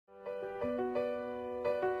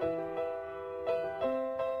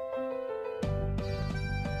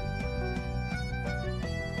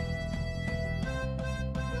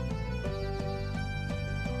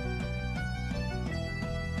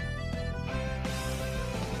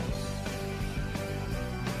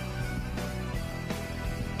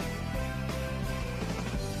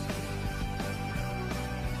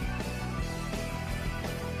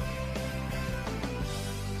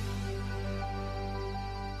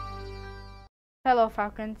Hello,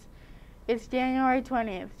 Falcons. It's January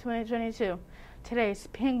 20th, 2022. Today's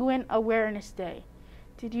Penguin Awareness Day.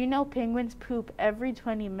 Did you know penguins poop every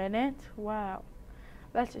 20 minutes? Wow.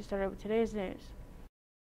 Let's get started with today's news.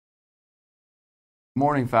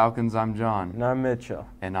 Morning, Falcons. I'm John. And I'm Mitchell.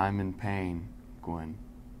 And I'm in pain, Gwen.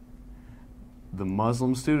 The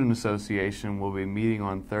Muslim Student Association will be meeting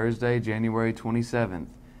on Thursday, January 27th.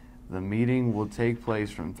 The meeting will take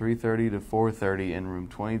place from 3:30 to 4:30 in room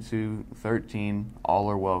 2213. All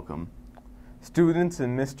are welcome. Students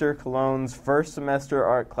in Mr. Cologne's first semester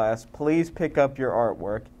art class, please pick up your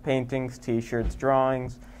artwork, paintings, t-shirts,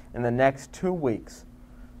 drawings in the next 2 weeks.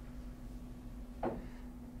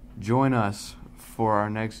 Join us for our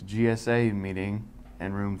next GSA meeting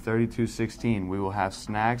in room 3216. We will have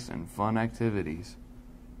snacks and fun activities.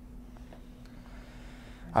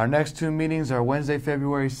 Our next two meetings are Wednesday,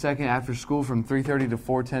 February 2nd after school from 3:30 to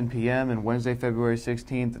 4:10 p.m. and Wednesday, February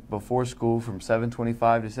 16th before school from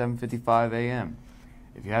 7:25 to 7:55 a.m.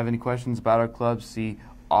 If you have any questions about our club, see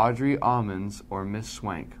Audrey Almonds or Miss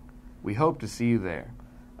Swank. We hope to see you there.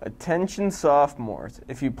 Attention sophomores,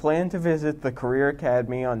 if you plan to visit the Career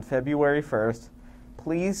Academy on February 1st,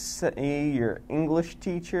 please see your English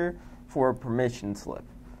teacher for a permission slip.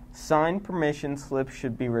 Signed permission slips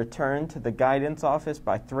should be returned to the guidance office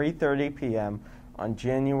by 3:30 p.m. on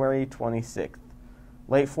January 26th.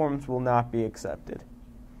 Late forms will not be accepted.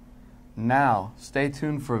 Now, stay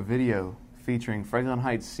tuned for a video featuring Franklin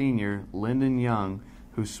Heights senior Lyndon Young,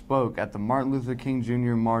 who spoke at the Martin Luther King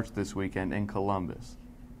Jr. March this weekend in Columbus.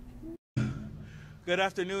 Good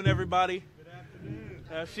afternoon, everybody. Good afternoon.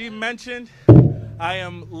 As she mentioned, I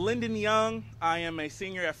am Lyndon Young. I am a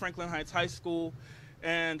senior at Franklin Heights High School.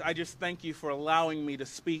 And I just thank you for allowing me to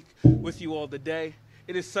speak with you all today.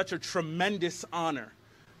 It is such a tremendous honor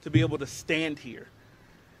to be able to stand here.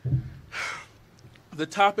 The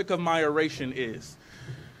topic of my oration is,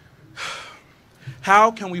 how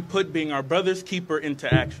can we put being our brother's keeper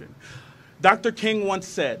into action? Dr. King once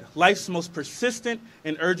said, life's most persistent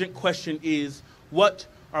and urgent question is, what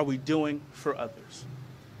are we doing for others?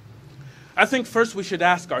 I think first we should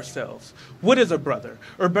ask ourselves, what is a brother,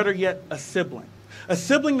 or better yet, a sibling? A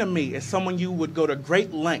sibling to me is someone you would go to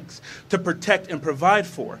great lengths to protect and provide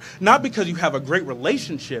for, not because you have a great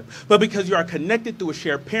relationship, but because you are connected through a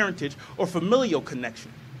shared parentage or familial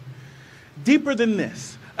connection. Deeper than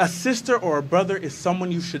this, a sister or a brother is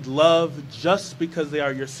someone you should love just because they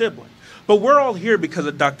are your sibling. But we're all here because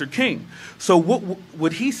of Dr. King. So what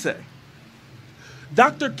would he say?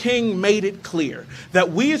 Dr. King made it clear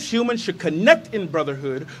that we as humans should connect in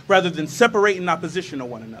brotherhood rather than separate in opposition to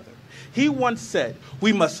one another. He once said,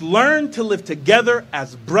 we must learn to live together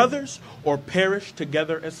as brothers or perish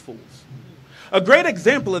together as fools. A great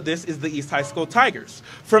example of this is the East High School Tigers.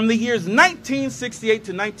 From the years 1968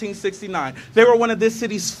 to 1969, they were one of this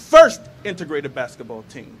city's first integrated basketball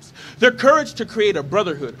teams. Their courage to create a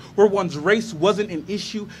brotherhood where one's race wasn't an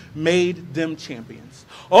issue made them champions.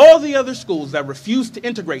 All the other schools that refused to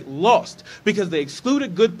integrate lost because they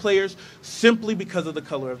excluded good players simply because of the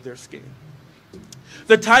color of their skin.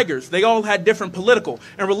 The Tigers, they all had different political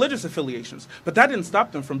and religious affiliations, but that didn't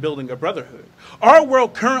stop them from building a brotherhood. Our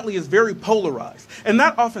world currently is very polarized, and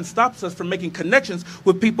that often stops us from making connections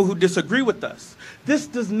with people who disagree with us. This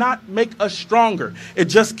does not make us stronger. It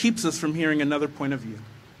just keeps us from hearing another point of view.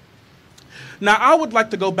 Now, I would like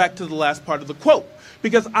to go back to the last part of the quote,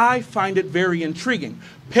 because I find it very intriguing.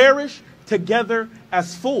 Perish together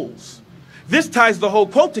as fools. This ties the whole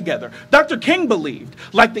quote together. Dr. King believed,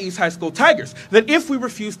 like the East High School Tigers, that if we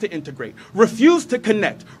refuse to integrate, refuse to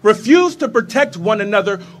connect, refuse to protect one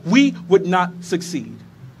another, we would not succeed.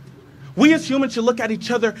 We as humans should look at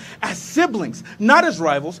each other as siblings, not as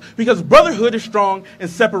rivals, because brotherhood is strong and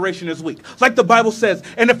separation is weak. Like the Bible says,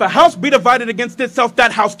 and if a house be divided against itself,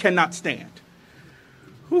 that house cannot stand.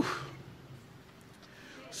 Whew.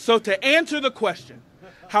 So to answer the question,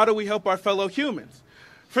 how do we help our fellow humans?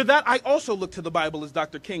 For that, I also look to the Bible as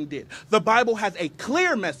Dr. King did. The Bible has a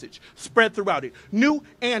clear message spread throughout it, New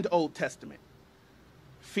and Old Testament.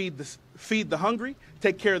 Feed the hungry,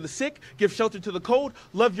 take care of the sick, give shelter to the cold,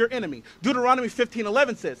 love your enemy. Deuteronomy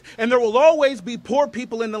 15:11 says, and there will always be poor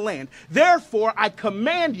people in the land. Therefore, I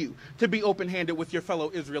command you to be open-handed with your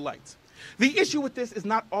fellow Israelites. The issue with this is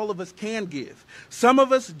not all of us can give. Some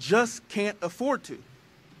of us just can't afford to.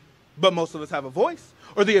 But most of us have a voice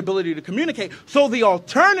or the ability to communicate. So the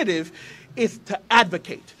alternative is to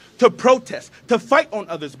advocate, to protest, to fight on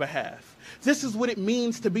others' behalf. This is what it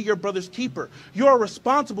means to be your brother's keeper. You are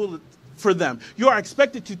responsible for them. You are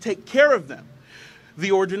expected to take care of them.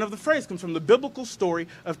 The origin of the phrase comes from the biblical story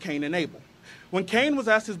of Cain and Abel. When Cain was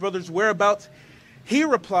asked his brother's whereabouts, He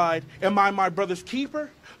replied, am I my brother's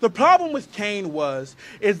keeper? The problem with Cain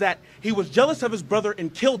is that he was jealous of his brother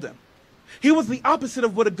and killed him. He was the opposite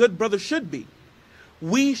of what a good brother should be.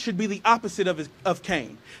 We should be the opposite of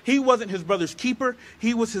Cain. He wasn't his brother's keeper.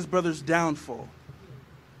 He was his brother's downfall.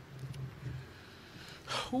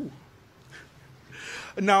 Ooh.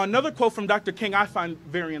 Now, another quote from Dr. King I find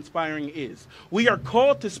very inspiring is, we are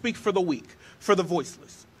called to speak for the weak, for the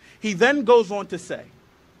voiceless. He then goes on to say,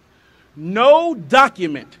 no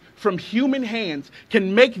document from human hands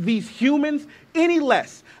can make these humans any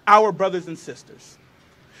less our brothers and sisters.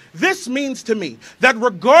 This means to me that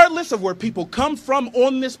regardless of where people come from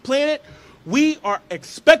on this planet, we are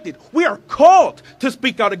expected, we are called to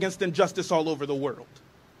speak out against injustice all over the world.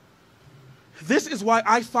 This is why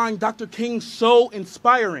I find Dr. King so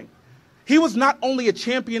inspiring. He was not only a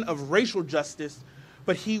champion of racial justice,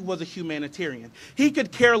 but he was a humanitarian. He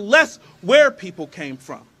could care less where people came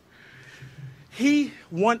from. He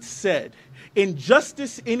once said,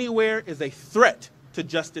 injustice anywhere is a threat to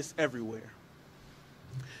justice everywhere.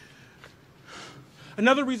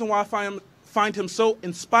 Another reason why I find him so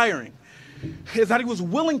inspiring is that he was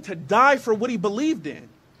willing to die for what he believed in.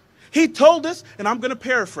 He told us, and I'm going to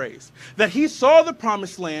paraphrase, that he saw the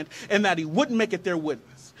promised land and that he wouldn't make it there with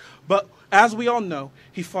us. But as we all know,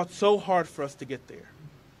 he fought so hard for us to get there.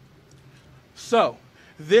 So,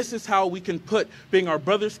 this is how we can put being our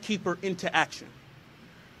brother's keeper into action.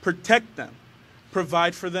 Protect them,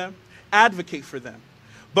 provide for them, advocate for them.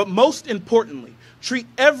 But most importantly, treat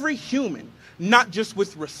every human not just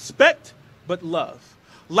with respect, but love.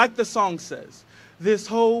 Like the song says, this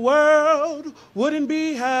whole world wouldn't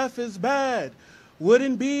be half as bad,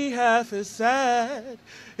 wouldn't be half as sad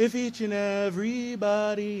if each and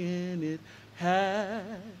everybody in it had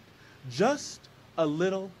just a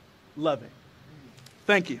little loving.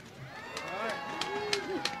 Thank you.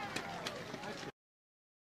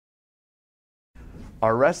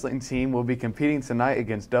 Our wrestling team will be competing tonight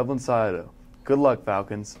against Dublin Scioto. Good luck,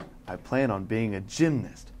 Falcons. I plan on being a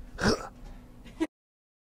gymnast.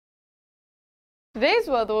 Today's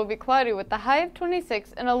weather will be cloudy with a high of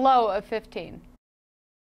 26 and a low of 15.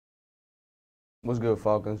 What's good,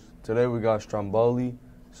 Falcons? Today we got stromboli,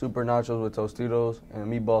 super nachos with Tostitos, and a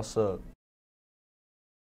meatball sub.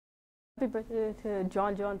 Happy birthday to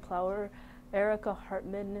John Plower, Erica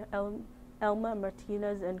Hartman, Elma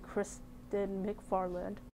Martinez, and Kristen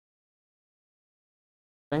McFarland.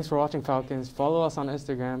 Thanks for watching, Falcons. Follow us on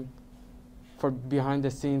Instagram for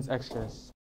behind-the-scenes extras.